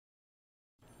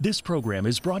This program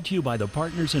is brought to you by the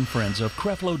partners and friends of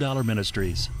Creflo Dollar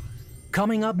Ministries.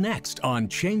 Coming up next on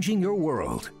Changing Your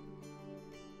World.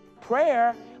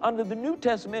 Prayer under the New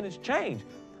Testament has changed.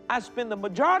 I spend the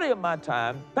majority of my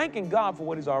time thanking God for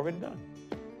what He's already done.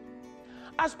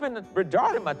 I spend the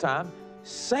majority of my time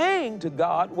saying to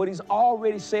God what He's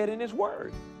already said in His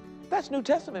Word. That's New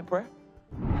Testament prayer.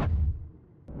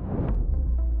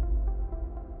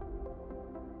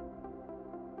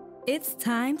 It's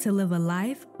time to live a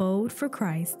life bold for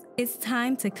Christ. It's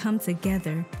time to come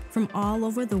together from all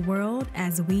over the world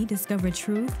as we discover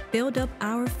truth, build up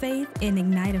our faith, and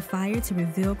ignite a fire to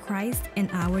reveal Christ in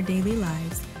our daily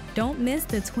lives. Don't miss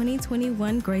the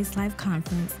 2021 Grace Life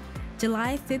Conference,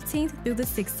 July 15th through the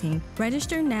 16th.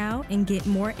 Register now and get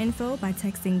more info by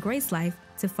texting Grace Life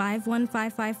to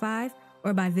 51555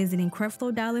 or by visiting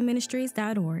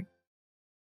CrefloDollarMinistries.org.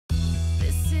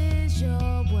 This is your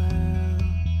world,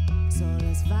 so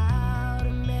let's vow to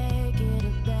make it a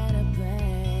better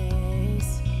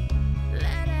place.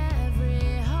 Let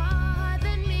every heart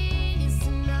that means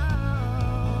to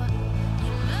know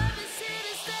you love is here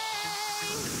to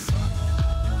stay.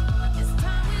 It's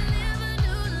time we live a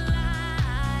new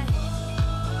life.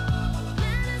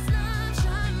 Let His love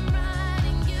shine bright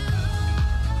in you.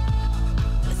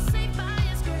 We're saved by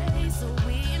His grace, so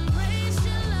we embrace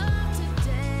your love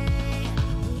today.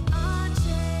 We are changed.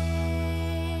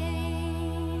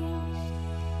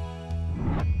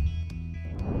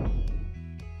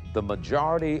 The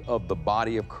majority of the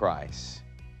body of Christ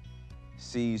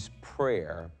sees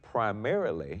prayer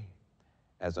primarily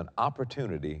as an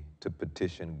opportunity to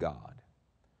petition God.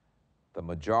 The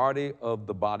majority of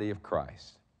the body of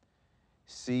Christ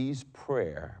sees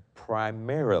prayer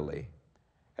primarily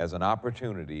as an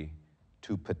opportunity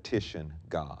to petition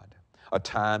God, a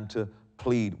time to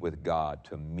plead with God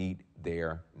to meet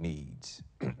their needs.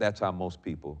 That's how most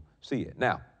people see it.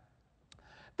 Now,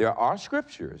 there are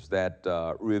scriptures that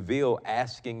reveal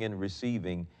asking and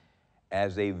receiving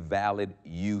as a valid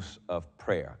use of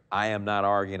prayer. I am not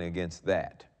arguing against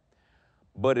that,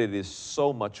 but it is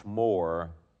so much more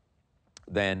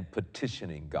than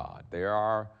petitioning God. There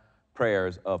are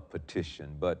prayers of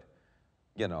petition, but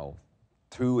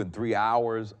 2 and 3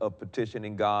 hours of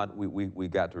petitioning God, we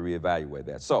got to reevaluate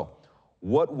that. So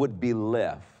what would be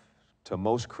left to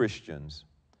most Christians'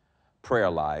 prayer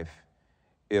life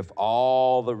if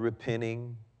all the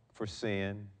repenting for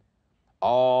sin,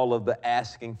 all of the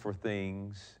asking for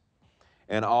things,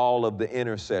 and all of the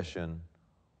intercession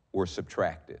were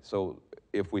subtracted? So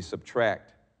if we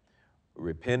subtract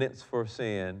repentance for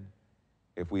sin,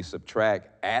 if we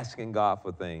subtract asking God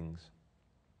for things,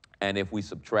 and if we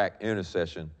subtract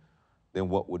intercession, then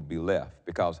what would be left?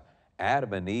 Because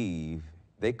Adam and Eve,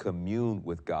 they communed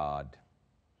with God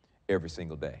every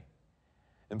single day.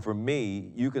 And for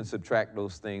me, you can subtract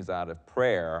those things out of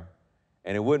prayer,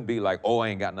 and it wouldn't be like, oh, I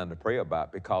ain't got nothing to pray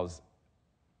about, because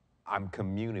I'm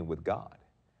communing with God.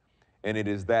 And it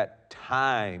is that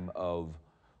time of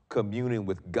communing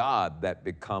with God that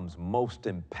becomes most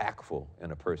impactful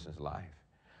in a person's life.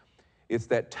 It's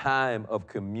that time of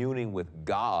communing with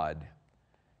God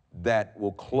that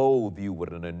will clothe you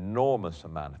with an enormous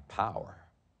amount of power.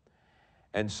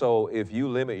 And so if you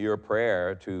limit your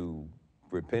prayer to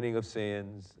repenting of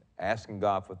sins, asking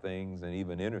God for things, and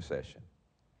even intercession,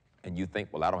 and you think,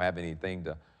 well, I don't have anything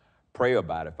to pray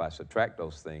about if I subtract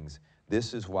those things,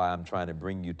 this is why I'm trying to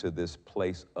bring you to this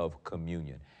place of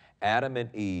communion. Adam and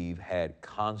Eve had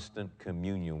constant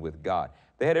communion with God.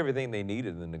 They had everything they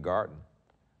needed in the garden,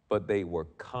 but they were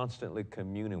constantly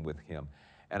communing with Him.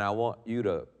 And I want you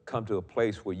to come to a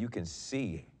place where you can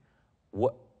see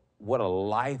what a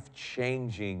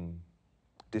life-changing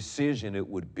decision it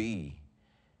would be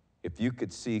if you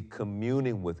could see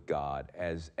communing with God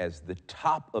as the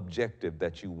top objective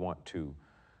that you want to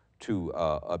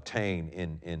obtain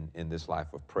in this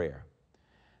life of prayer.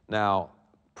 Now,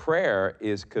 prayer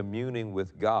is communing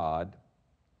with God,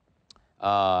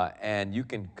 and you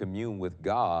can commune with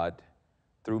God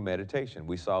through meditation.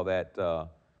 We saw that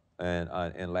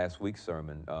in last week's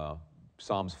sermon,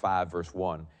 Psalms 5, verse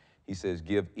 1. He says,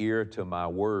 "Give ear to my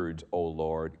words, O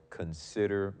Lord,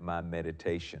 consider my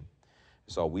meditation."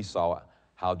 So we saw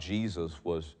how Jesus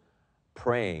was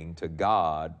praying to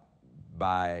God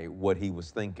by what He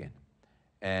was thinking.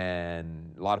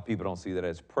 And a lot of people don't see that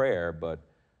as prayer, but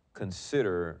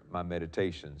consider my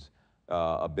meditations.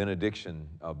 A benediction,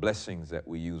 blessings that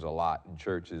we use a lot in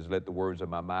churches: let the words of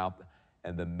my mouth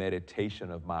and the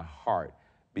meditation of my heart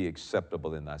be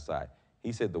acceptable in thy sight.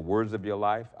 He said, the words of your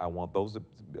life, I want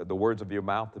the words of your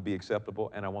mouth to be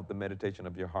acceptable, and I want the meditation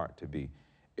of your heart to be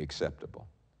acceptable.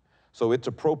 So it's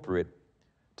appropriate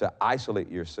to isolate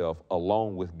yourself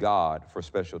alone with God for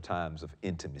special times of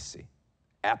intimacy,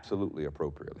 absolutely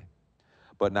appropriately,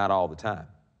 but not all the time.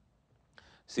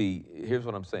 See, here's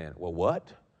what I'm saying. Well, what?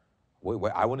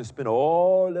 Wait, I want to spend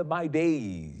all of my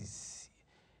days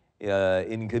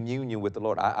in communion with the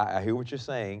Lord. I hear what you're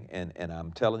saying, and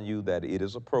I'm telling you that it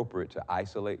is appropriate to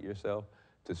isolate yourself,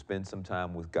 to spend some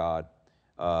time with God,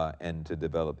 and to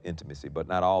develop intimacy, but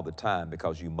not all the time,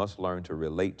 because you must learn to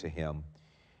relate to Him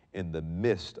in the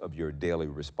midst of your daily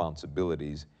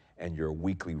responsibilities and your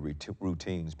weekly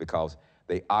routines, because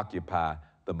they occupy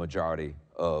the majority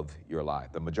of your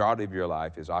life. The majority of your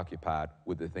life is occupied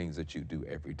with the things that you do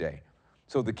every day.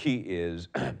 So the key is,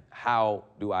 how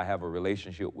do I have a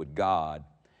relationship with God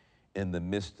in the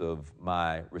midst of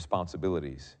my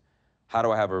responsibilities? How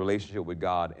do I have a relationship with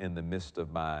God in the midst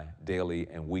of my daily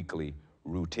and weekly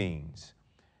routines?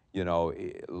 You know,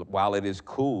 while it is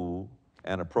cool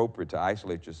and appropriate to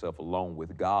isolate yourself alone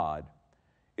with God,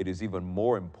 it is even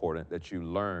more important that you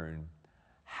learn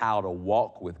how to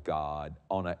walk with God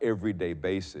on an everyday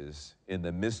basis in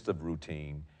the midst of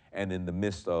routine and in the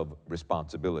midst of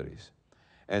responsibilities.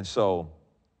 And so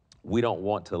we don't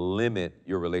want to limit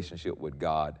your relationship with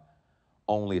God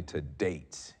only to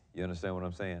dates. You understand what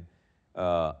I'm saying?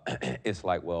 It's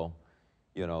like, well,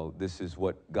 you know, this is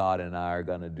what God and I are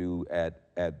going to do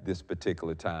at this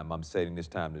particular time. I'm setting this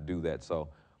time to do that. So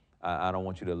I don't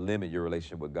want you to limit your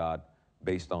relationship with God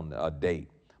based on a date,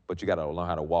 but you got to learn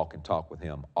how to walk and talk with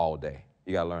Him all day.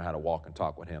 You got to learn how to walk and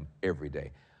talk with Him every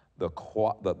day. The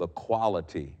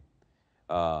quality,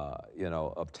 you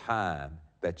know, of time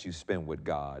that you spend with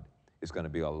God is going to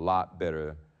be a lot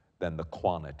better than the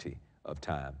quantity of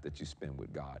time that you spend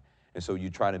with God. And so you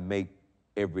try to make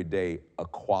every day a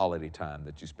quality time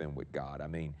that you spend with God. I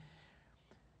mean,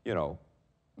 you know,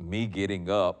 me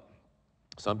getting up,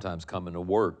 sometimes coming to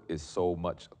work is so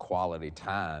much quality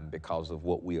time because of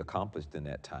what we accomplished in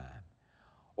that time.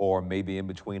 Or maybe in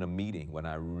between a meeting when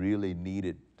I really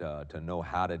needed to know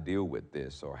how to deal with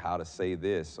this, or how to say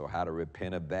this, or how to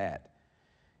repent of that.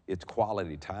 It's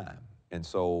quality time. And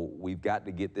so we've got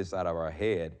to get this out of our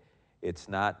head. It's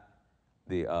not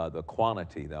the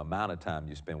quantity, the amount of time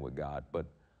you spend with God, but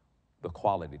the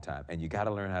quality time. And you got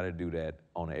to learn how to do that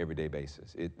on an everyday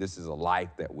basis. This is a life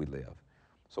that we live.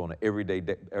 So on an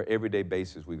everyday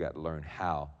basis, we've got to learn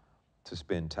how to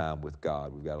spend time with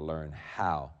God. We've got to learn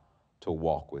how to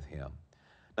walk with Him.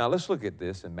 Now let's look at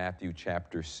this in Matthew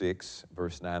chapter 6,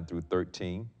 verse 9 through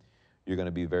 13. You're going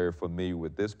to be very familiar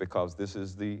with this because this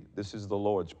is the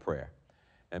Lord's Prayer.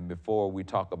 And before we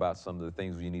talk about some of the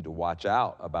things you need to watch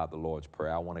out about the Lord's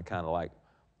Prayer, I want to kind of like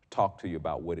talk to you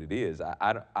about what it is.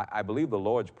 I believe the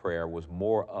Lord's Prayer was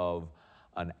more of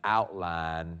an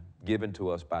outline given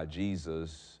to us by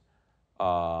Jesus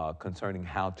concerning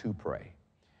how to pray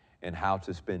and how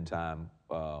to spend time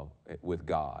with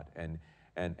God. And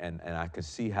I could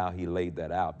see how He laid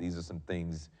that out. These are some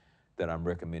things that I'm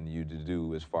recommending you to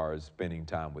do as far as spending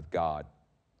time with God.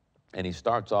 And He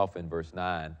starts off in verse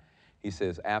 9. He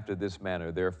says, after this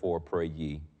manner, therefore, pray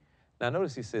ye. Now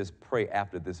notice He says, pray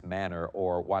after this manner,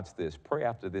 or watch this, pray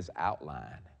after this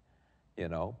outline. You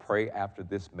know, pray after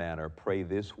this manner, pray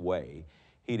this way.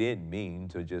 He didn't mean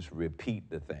to just repeat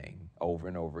the thing over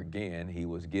and over again. He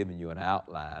was giving you an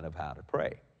outline of how to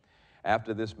pray.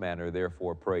 After this manner,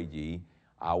 therefore, pray ye,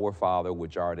 our Father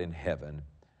which art in heaven,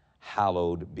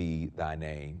 hallowed be thy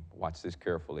name. Watch this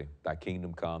carefully. Thy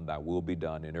kingdom come, thy will be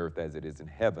done in earth as it is in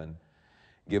heaven.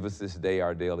 Give us this day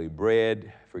our daily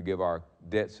bread. Forgive our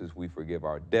debts as we forgive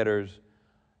our debtors.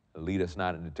 Lead us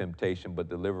not into temptation, but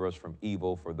deliver us from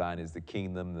evil. For thine is the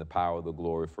kingdom, the power, the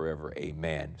glory forever.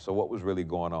 Amen. So what was really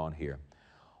going on here?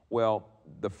 Well,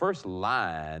 the first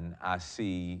line I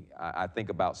see, I think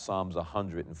about Psalms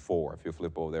 104. If you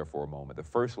flip over there for a moment. The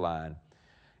first line,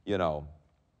 you know,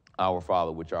 our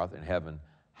Father which art in heaven,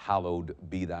 hallowed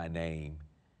be thy name.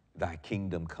 Thy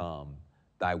kingdom come.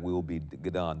 Thy will be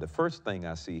done. The first thing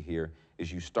I see here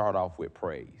is you start off with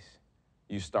praise.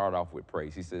 You start off with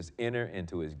praise. He says, enter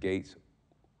into His gates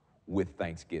with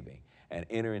thanksgiving and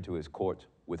enter into His courts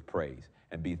with praise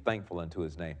and be thankful unto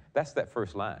His name. That's that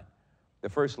first line. The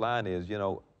first line is, you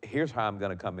know, here's how I'm going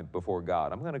to come in before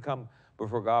God. I'm going to come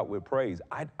before God with praise.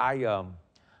 I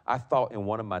thought in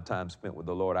one of my times spent with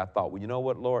the Lord, I thought, well, you know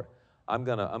what, Lord, I'm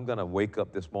gonna wake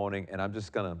up this morning and I'm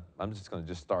just gonna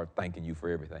start thanking you for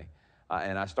everything.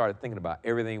 And I started thinking about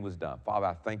everything was done. Father,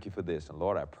 I thank you for this. And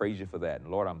Lord, I praise you for that. And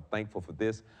Lord, I'm thankful for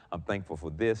this. I'm thankful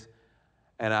for this.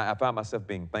 And I found myself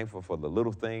being thankful for the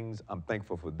little things. I'm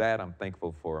thankful for that. I'm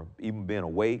thankful for even being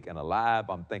awake and alive.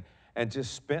 And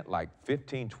just spent like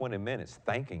 15, 20 minutes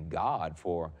thanking God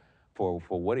for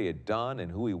for what he had done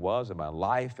and who he was in my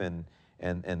life and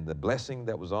the blessing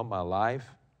that was on my life.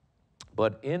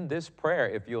 But in this prayer,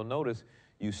 if you'll notice,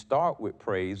 you start with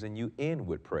praise and you end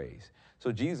with praise.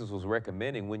 So Jesus was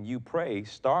recommending when you pray,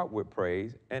 start with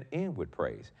praise and end with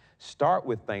praise. Start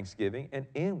with thanksgiving and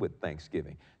end with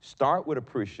thanksgiving. Start with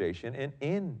appreciation and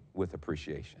end with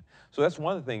appreciation. So that's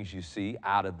one of the things you see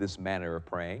out of this manner of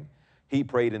praying. He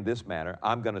prayed in this manner.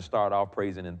 I'm going to start off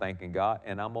praising and thanking God,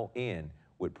 and I'm going to end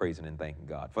with praising and thanking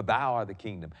God. For thou art the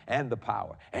kingdom and the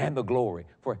power and the glory.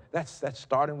 For that's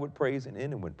starting with praise and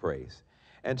ending with praise.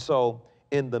 And so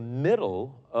in the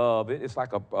middle of it, it's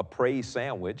like a praise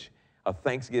sandwich, a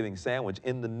Thanksgiving sandwich.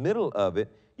 In the middle of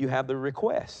it, you have the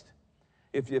request.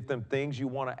 If them things you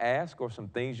want to ask or some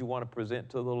things you want to present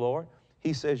to the Lord,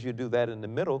 he says you do that in the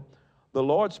middle. The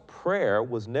Lord's Prayer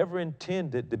was never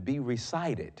intended to be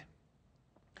recited.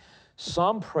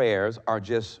 Some prayers are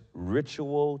just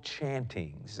ritual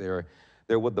chantings. They're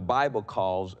what the Bible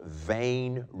calls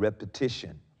vain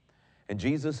repetition. And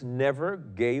Jesus never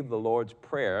gave the Lord's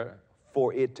Prayer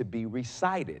for it to be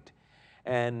recited.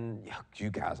 And you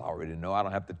guys already know, I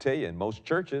don't have to tell you, in most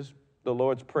churches, the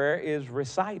Lord's Prayer is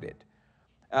recited.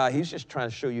 He's just trying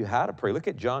to show you how to pray. Look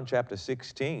at John chapter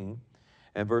 16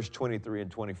 and verse 23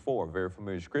 and 24, very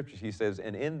familiar scriptures. He says,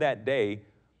 and in that day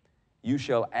you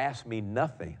shall ask me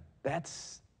nothing.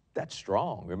 That's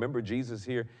strong. Remember, Jesus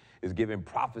here is giving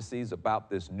prophecies about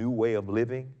this new way of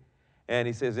living. And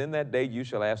he says, in that day you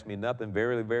shall ask me nothing.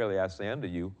 Verily, verily, I say unto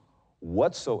you,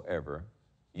 whatsoever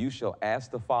you shall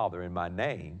ask the Father in my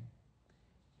name,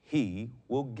 he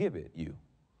will give it you.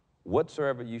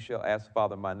 Whatsoever you shall ask the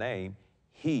Father in my name,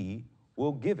 he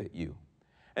will give it you.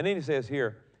 And then he says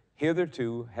here,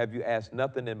 hitherto have you asked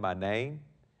nothing in my name?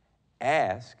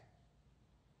 Ask,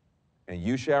 and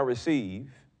you shall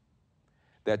receive,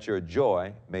 that your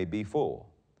joy may be full.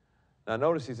 Now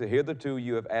notice he said, hitherto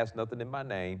you have asked nothing in my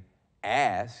name.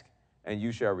 Ask, and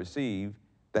you shall receive,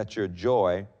 that your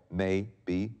joy may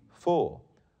be full.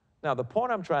 Now the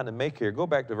point I'm trying to make here, go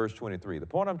back to verse 23. The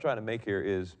point I'm trying to make here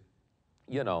is,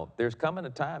 you know, there's coming a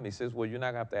time, he says, well, you're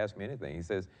not going to have to ask me anything. He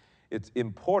says, it's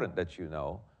important that you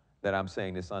know that I'm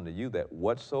saying this unto you, that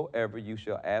whatsoever you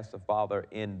shall ask the Father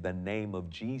in the name of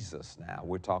Jesus now,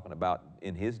 we're talking about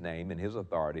in his name, in his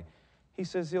authority, he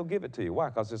says he'll give it to you. Why?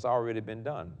 Because it's already been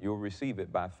done. You'll receive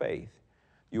it by faith.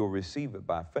 You'll receive it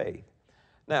by faith.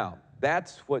 Now,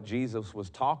 that's what Jesus was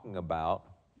talking about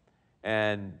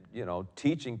and, you know,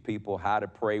 teaching people how to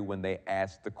pray when they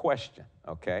ask the question,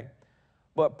 okay?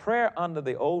 But prayer under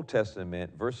the Old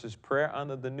Testament versus prayer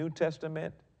under the New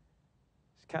Testament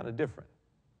is kind of different.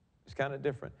 It's kind of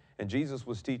different. And Jesus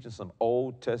was teaching some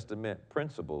Old Testament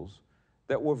principles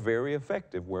that were very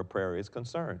effective where prayer is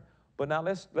concerned. But now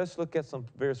let's look at some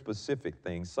very specific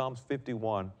things. Psalms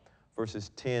 51,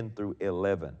 verses 10 through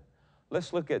 11.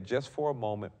 Let's look at just for a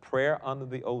moment prayer under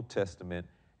the Old Testament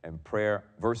and prayer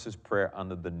versus prayer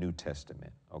under the New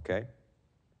Testament, okay?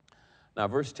 Now,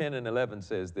 verse 10 and 11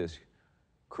 says this,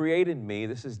 create in me,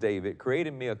 this is David, create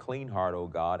in me a clean heart, O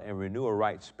God, and renew a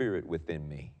right spirit within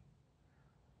me.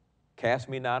 Cast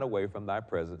me not away from thy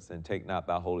presence and take not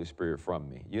thy Holy Spirit from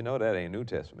me. You know that ain't New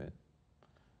Testament.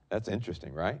 That's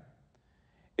interesting, right?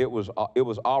 It was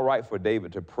all right for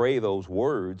David to pray those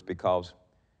words because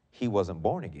he wasn't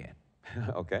born again,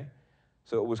 okay?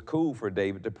 So it was cool for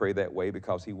David to pray that way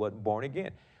because he wasn't born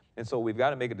again. And so we've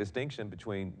got to make a distinction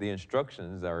between the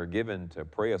instructions that are given to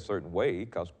pray a certain way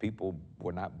because people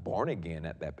were not born again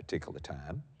at that particular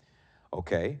time,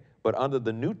 okay? But under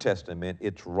the New Testament,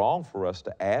 it's wrong for us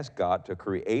to ask God to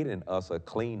create in us a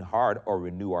clean heart or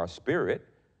renew our spirit.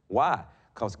 Why?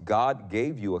 Because God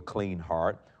gave you a clean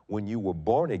heart when you were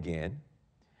born again,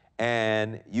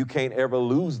 and you can't ever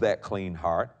lose that clean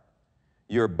heart.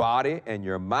 Your body and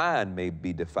your mind may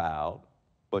be defiled,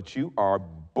 but you are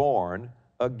born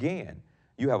again.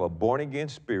 You have a born-again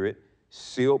spirit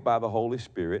sealed by the Holy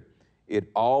Spirit. It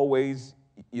always,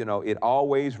 you know, it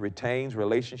always retains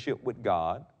relationship with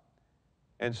God.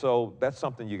 And so that's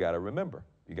something you got to remember.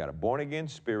 You got a born-again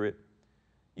spirit.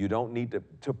 You don't need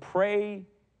to pray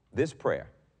this prayer.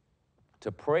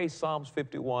 To pray Psalms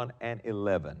 51 and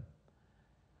 11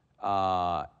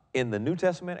 in the New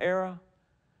Testament era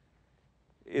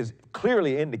is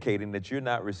clearly indicating that you're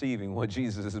not receiving what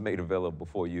Jesus has made available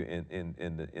for you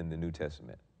in the New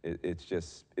Testament.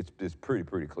 It's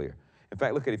pretty clear. In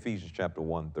fact, look at Ephesians chapter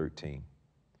 1:13.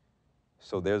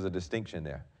 So there's a distinction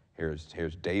there.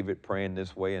 Here's David praying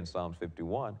this way in Psalms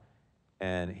 51,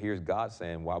 and here's God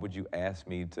saying, why would you ask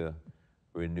me to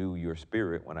renew your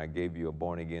spirit when I gave you a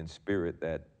born-again spirit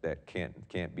that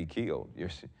can't be killed?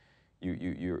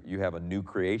 You have a new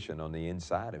creation on the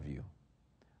inside of you.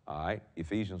 All right,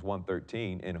 Ephesians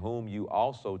 1:13, in whom you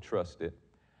also trusted.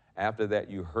 After that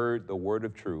you heard the word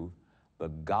of truth, the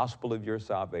gospel of your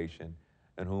salvation,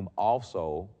 in whom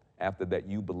also, after that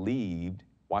you believed,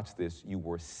 watch this, you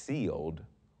were sealed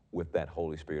with that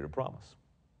Holy Spirit of promise.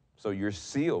 So you're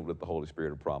sealed with the Holy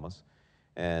Spirit of promise,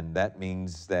 and that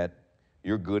means that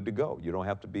you're good to go. You don't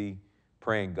have to be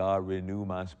praying, God, renew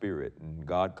my spirit, and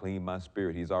God, clean my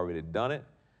spirit. He's already done it.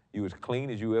 You as clean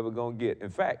as you ever gonna get. In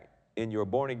fact, in your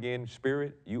born-again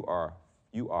spirit, you are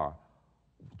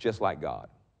just like God.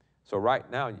 So right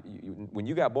now, when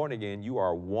you got born again, you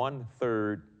are one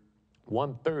third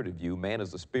of you. Man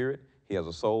is a spirit, he has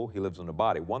a soul, he lives in a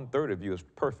body. 1/3 of you is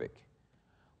perfect.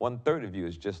 1/3 of you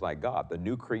is just like God. The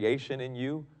new creation in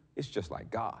you is just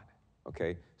like God,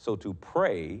 okay? So to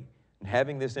pray, and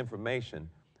having this information,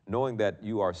 knowing that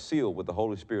you are sealed with the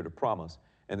Holy Spirit of promise,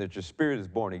 and that your spirit is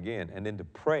born again, and then to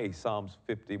pray Psalms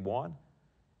 51,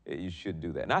 you should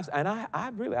do that. And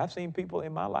I've seen people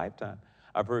in my lifetime,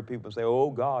 I've heard people say,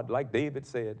 oh God, like David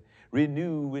said,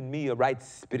 renew in me a right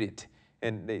spirit.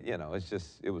 And they, you know,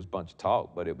 it was a bunch of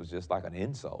talk, but it was just like an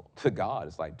insult to God.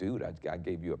 It's like, dude, I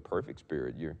gave you a perfect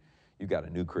spirit. You got a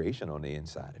new creation on the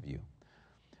inside of you.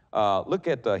 Look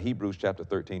at Hebrews chapter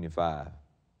 13 and 5.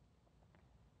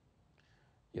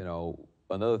 You know,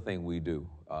 another thing we do,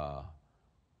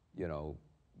 you know,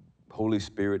 Holy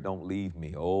Spirit, don't leave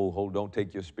me. Oh, don't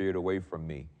take your spirit away from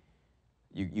me.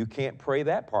 You can't pray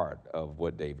that part of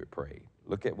what David prayed.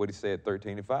 Look at what he said,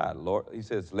 13 and 5. Lord, he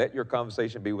says, let your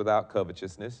conversation be without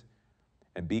covetousness,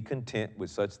 and be content with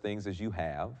such things as you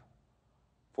have.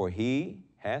 For he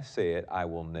has said, I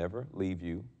will never leave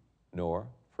you nor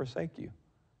forsake you.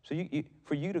 So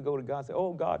for you to go to God and say,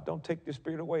 oh God, don't take your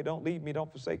spirit away, don't leave me,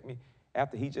 don't forsake me,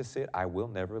 after he just said, I will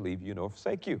never leave you nor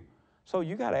forsake you. So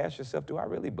you got to ask yourself, do I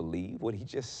really believe what he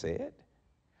just said?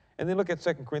 And then look at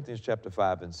 2 Corinthians chapter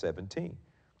 5 and 17.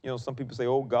 You know, some people say,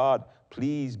 oh God,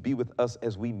 please be with us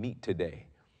as we meet today.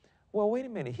 Well, wait a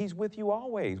minute, he's with you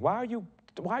always. Why are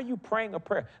you praying a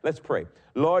prayer? Let's pray.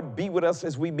 Lord, be with us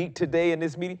as we meet today in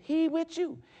this meeting. He with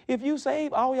you. If you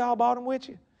save, all y'all brought him with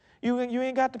you. You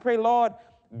ain't got to pray, Lord,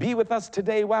 be with us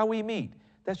today while we meet.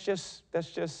 That's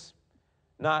just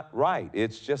not right.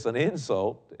 It's just an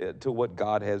insult to what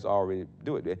God has already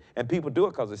done. And people do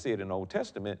it because they see it in the Old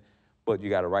Testament, but you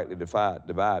got to rightly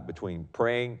divide between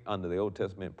praying under the Old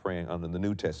Testament, praying under the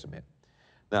New Testament.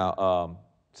 Now,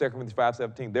 2 Corinthians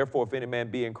 5:17, therefore, if any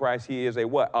man be in Christ, he is a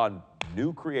what? A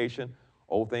new creation.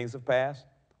 Old things have passed.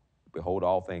 Behold,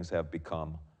 all things have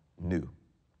become new.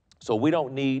 So we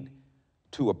don't need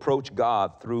to approach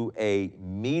God through a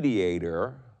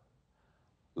mediator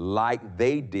like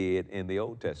they did in the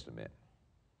Old Testament.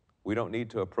 We don't need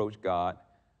to approach God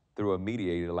through a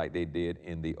mediator like they did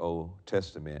in the Old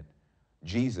Testament.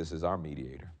 Jesus is our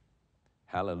mediator.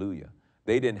 Hallelujah.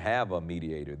 They didn't have a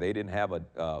mediator. They didn't have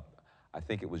I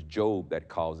think it was Job that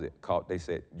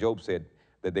Job said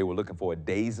that they were looking for a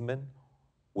daysman,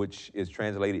 which is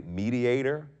translated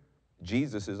mediator.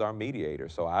 Jesus is our mediator.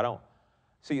 So I don't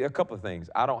see a couple of things.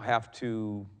 I don't have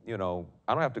to, I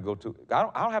don't have to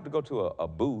go to a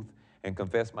booth and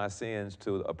confess my sins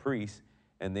to a priest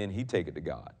and then he take it to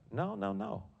God.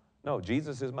 No,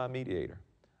 Jesus is my mediator.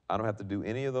 I don't have to do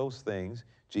any of those things.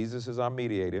 Jesus is our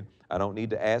mediator. I don't need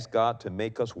to ask God to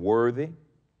make us worthy.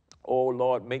 Oh,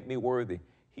 Lord, make me worthy.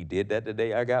 He did that the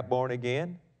day I got born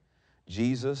again.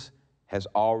 Jesus has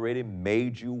already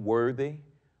made you worthy.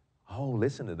 Oh,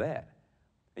 listen to that.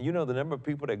 And you know the number of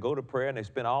people that go to prayer and they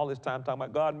spend all this time talking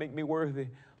about, God, make me worthy.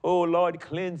 Oh, Lord,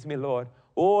 cleanse me, Lord.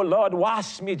 Oh, Lord,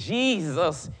 wash me,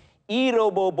 Jesus.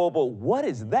 What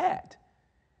is that?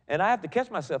 And I have to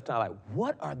catch myself like,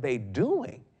 what are they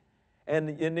doing?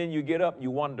 And then you get up and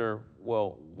you wonder,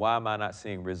 well, why am I not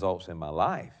seeing results in my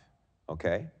life?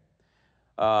 Okay?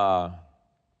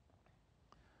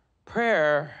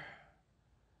 Prayer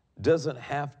doesn't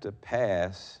have to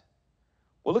pass.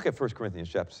 Well, look at 1 Corinthians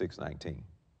chapter 6:19.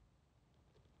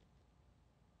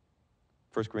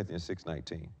 1 Corinthians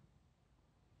 6:19.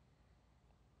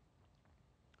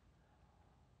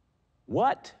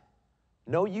 What?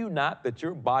 Know you not that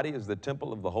your body is the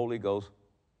temple of the Holy Ghost?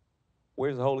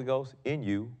 Where's the Holy Ghost? In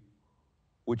you,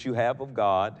 which you have of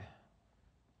God,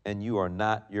 and you are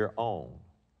not your own.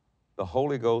 The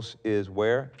Holy Ghost is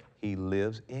where? He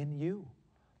lives in you.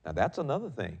 Now that's another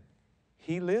thing.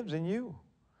 He lives in you.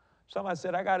 Somebody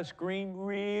said, I got to scream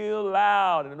real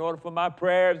loud in order for my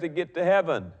prayers to get to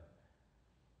heaven.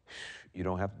 You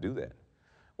don't have to do that.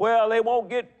 Well, they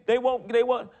won't,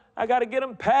 I got to get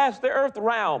them past the earth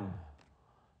realm.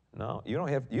 No, you don't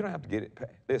have to get it.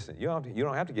 Listen, you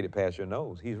don't have to get it past your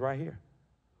nose. He's right here.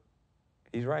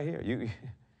 He's right here.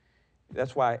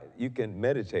 That's why you can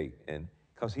meditate, and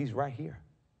because he's right here.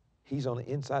 He's on the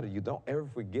inside of you. Don't ever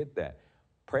forget that.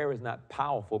 Prayer is not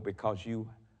powerful because you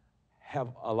have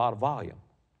a lot of volume.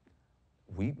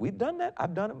 We've done that.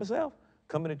 I've done it myself.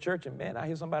 Coming to church and, man, I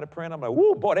hear somebody praying. I'm like,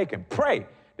 whoa, boy, they can pray.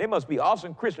 They must be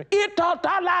awesome Christians. That's not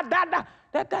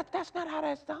how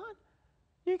that's done.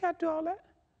 You got to do all that.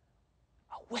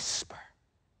 A whisper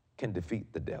can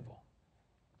defeat the devil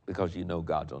because you know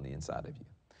God's on the inside of you.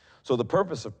 So the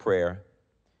purpose of prayer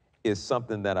is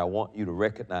something that I want you to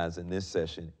recognize in this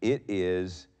session. It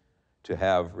is to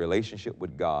have relationship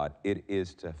with God. It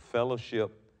is to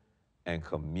fellowship and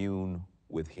commune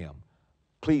with him.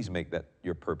 Please make that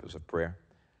your purpose of prayer.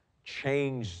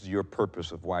 Change your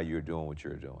purpose of why you're doing what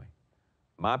you're doing.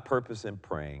 My purpose in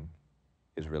praying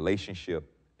is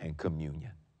relationship and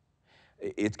communion.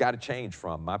 It's got to change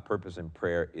from my purpose in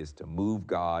prayer is to move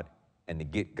God and to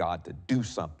get God to do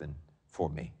something for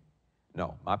me.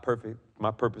 No, my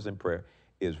purpose in prayer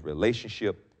is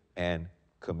relationship and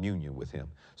communion with him.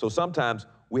 So sometimes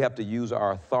we have to use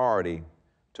our authority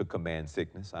to command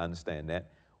sickness. I understand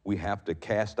that. We have to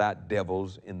cast out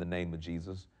devils in the name of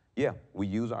Jesus. Yeah, we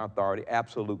use our authority,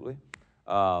 absolutely.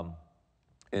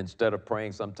 Instead of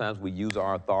praying, sometimes we use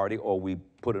our authority or we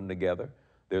put them together.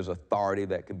 There's authority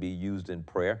that can be used in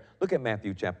prayer. Look at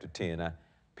Matthew chapter 10.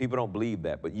 People don't believe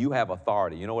that, but you have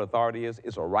authority. You know what authority is?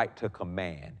 It's a right to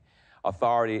command.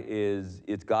 Authority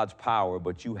it's God's power,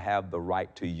 but you have the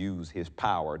right to use his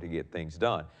power to get things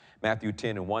done. Matthew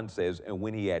 10:1 says, and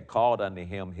when he had called unto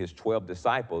him his 12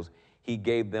 disciples, he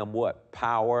gave them what?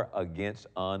 Power against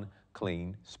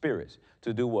unclean spirits.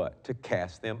 To do what? To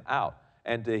cast them out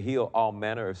and to heal all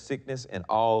manner of sickness and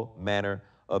all manner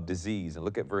of disease. And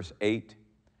look at verse 8.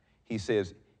 He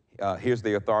says, here's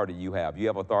the authority you have. You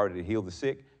have authority to heal the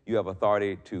sick. You have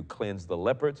authority to cleanse the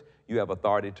lepers. You have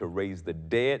authority to raise the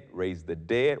dead. Raise the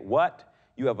dead. What?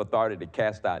 You have authority to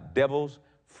cast out devils.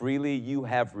 Freely you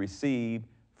have received,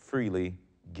 freely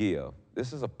give.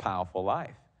 This is a powerful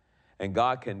life. And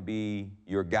God can be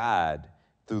your guide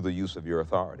through the use of your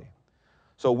authority.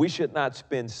 So we should not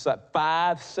spend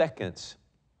 5 seconds.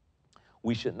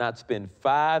 We should not spend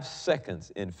 5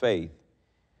 seconds in faith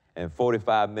and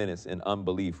 45 minutes in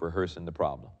unbelief rehearsing the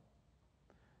problem.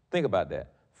 Think about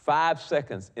that. 5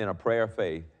 seconds in a prayer of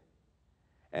faith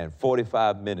and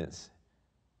 45 minutes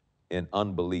in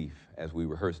unbelief as we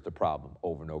rehearse the problem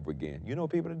over and over again. You know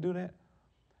people that do that?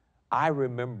 I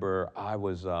remember I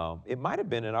was, it might have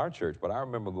been in our church, but I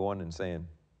remember going and saying,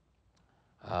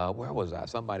 where was I?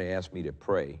 Somebody asked me to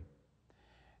pray.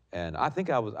 And I think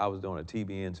I was doing a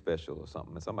TBN special or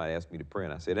something, and somebody asked me to pray,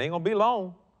 and I said, it ain't gonna be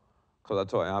long, because I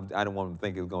told him I didn't want them to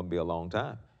think it was gonna be a long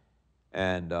time.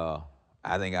 And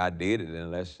I think I did it in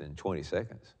less than 20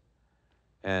 seconds.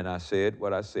 And I said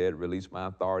what I said, released my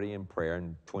authority in prayer, and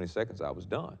in 20 seconds I was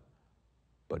done.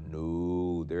 But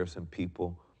no, there are some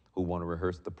people who want to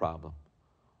rehearse the problem.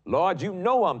 Lord, you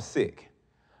know I'm sick.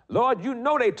 Lord, you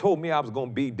know they told me I was going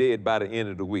to be dead by the end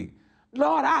of the week.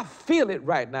 Lord, I feel it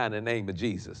right now in the name of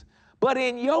Jesus. But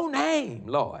in your name,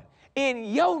 Lord, in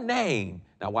your name.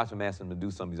 Now watch him ask him to do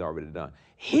something he's already done.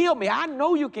 Heal me. I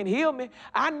know you can heal me.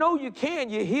 I know you can.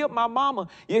 You healed my mama.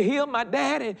 You healed my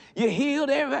daddy. You healed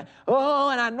everybody. Oh,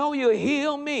 and I know you'll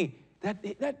heal me.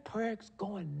 That prayer's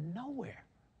going nowhere.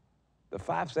 The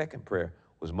 5-second prayer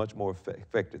was much more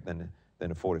effective than the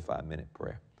 45-minute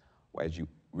prayer, as you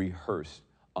rehearse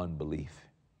unbelief.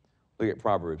 Look at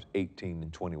Proverbs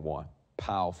 18:21.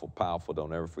 Powerful, powerful.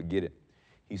 Don't ever forget it.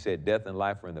 He said, death and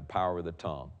life are in the power of the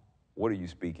tongue. What are you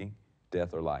speaking?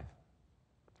 Death or life?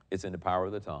 It's in the power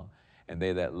of the tongue. And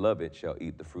they that love it shall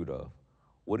eat the fruit of.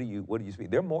 What do you speak?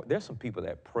 There's some people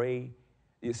that pray.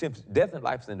 Death and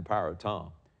life is in the power of the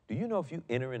tongue. Do you know if you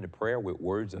enter into prayer with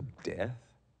words of death,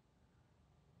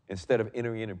 instead of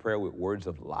entering into prayer with words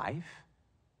of life?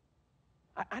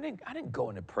 I didn't go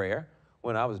into prayer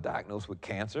when I was diagnosed with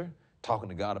cancer, talking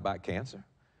to God about cancer.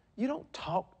 You don't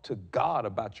talk to God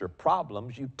about your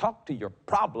problems. You talk to your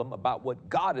problem about what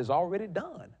God has already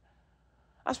done.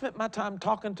 I spent my time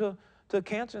talking to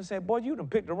cancer and said, boy, you done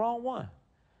picked the wrong one.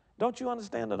 Don't you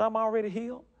understand that I'm already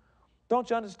healed? Don't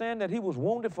you understand that he was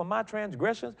wounded for my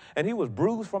transgressions and he was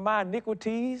bruised for my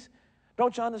iniquities?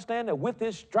 Don't you understand that with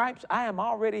his stripes I am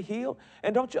already healed?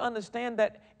 And don't you understand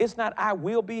that it's not I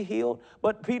will be healed,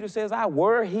 but Peter says I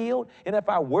were healed, and if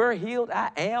I were healed,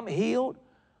 I am healed.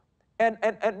 And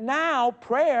now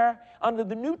prayer under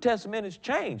the New Testament has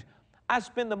changed. I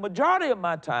spend the majority of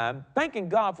my time thanking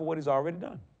God for what he's already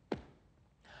done.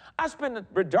 I spend the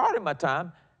majority of my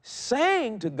time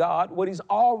saying to God what he's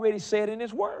already said in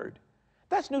his word.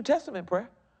 That's New Testament prayer.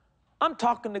 I'm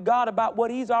talking to God about what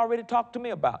He's already talked to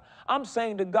me about. I'm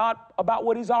saying to God about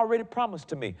what He's already promised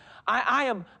to me. I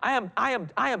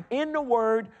am in the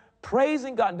Word,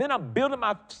 praising God. And then I'm building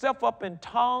myself up in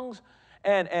tongues,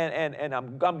 and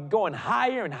I'm going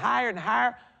higher and higher and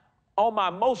higher on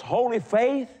my most holy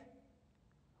faith.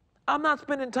 I'm not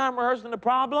spending time rehearsing the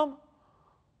problem.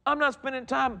 I'm not spending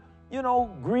time,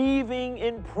 grieving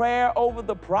in prayer over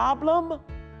the problem.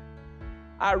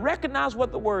 I recognize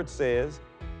what the Word says,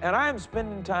 and I am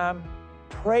spending time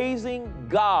praising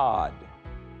God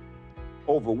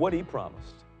over what He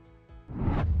promised.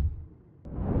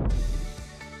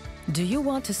 Do you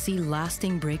want to see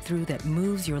lasting breakthrough that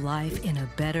moves your life in a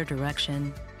better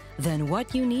direction? Then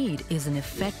what you need is an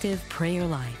effective prayer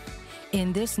life.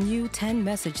 In this new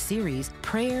 10-message series,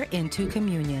 Prayer into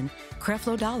Communion,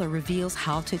 Creflo Dollar reveals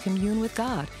how to commune with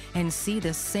God and see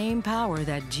the same power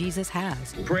that Jesus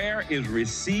has. Prayer is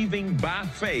receiving by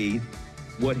faith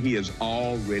what He has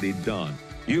already done.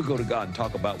 You go to God and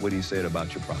talk about what He said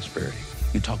about your prosperity.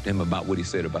 You talk to Him about what He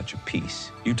said about your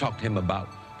peace. You talk to Him about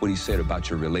what He said about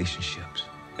your relationships.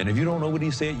 And if you don't know what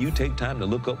He said, you take time to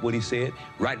look up what He said,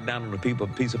 write it down on a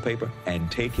piece of paper,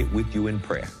 and take it with you in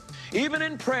prayer. Even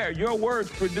in prayer, your words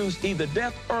produce either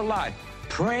death or life.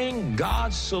 Praying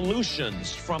God's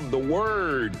solutions from the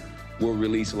Word will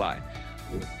release life.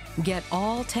 Get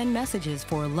all 10 messages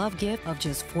for a love gift of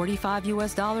just $45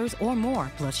 US or more,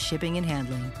 plus shipping and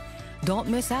handling. Don't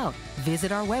miss out.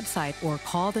 Visit our website or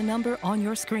call the number on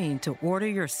your screen to order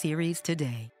your series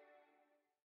today.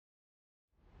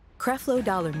 Creflo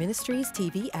Dollar Ministries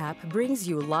TV app brings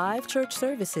you live church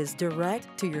services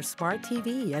direct to your smart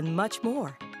TV and much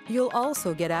more. You'll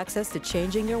also get access to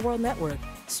Changing Your World Network,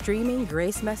 streaming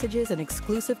grace messages and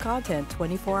exclusive content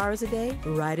 24 hours a day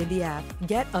right in the app.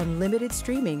 Get unlimited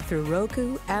streaming through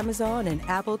Roku, Amazon, and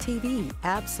Apple TV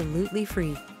absolutely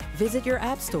free. Visit your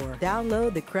app store,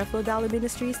 download the Creflo Dollar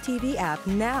Ministries TV app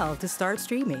now to start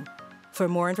streaming. For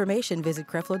more information, visit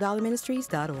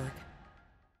creflodollarministries.org.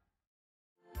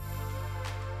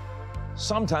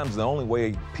 Sometimes the only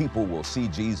way people will see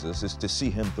Jesus is to see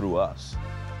Him through us.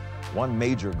 One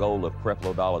major goal of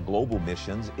Creflo Dollar Global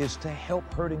Missions is to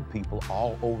help hurting people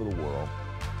all over the world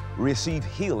receive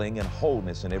healing and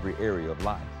wholeness in every area of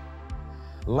life.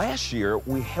 Last year,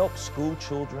 we helped school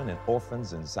children and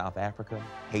orphans in South Africa,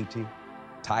 Haiti,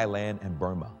 Thailand, and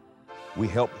Burma. We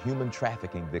helped human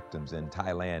trafficking victims in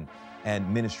Thailand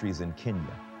and ministries in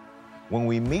Kenya. When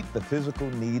we meet the physical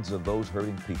needs of those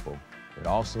hurting people, it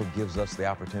also gives us the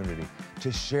opportunity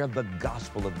to share the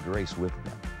gospel of grace with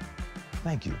them.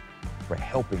 Thank you for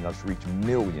helping us reach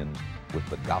millions with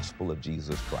the gospel of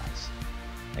Jesus Christ.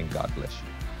 And God bless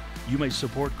you. You may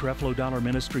support Creflo Dollar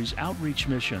Ministries outreach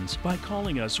missions by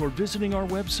calling us or visiting our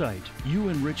website. You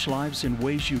enrich lives in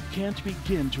ways you can't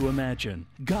begin to imagine.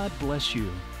 God bless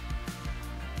you.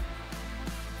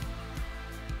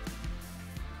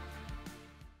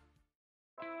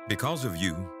 Because of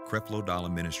you, Creflo Dollar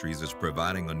Ministries is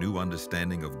providing a new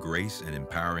understanding of grace and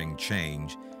empowering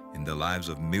change in the lives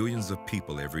of millions of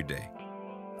people every day.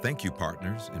 Thank you,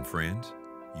 partners and friends.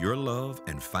 Your love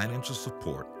and financial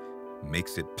support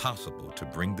makes it possible to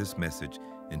bring this message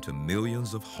into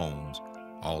millions of homes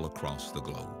all across the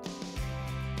globe.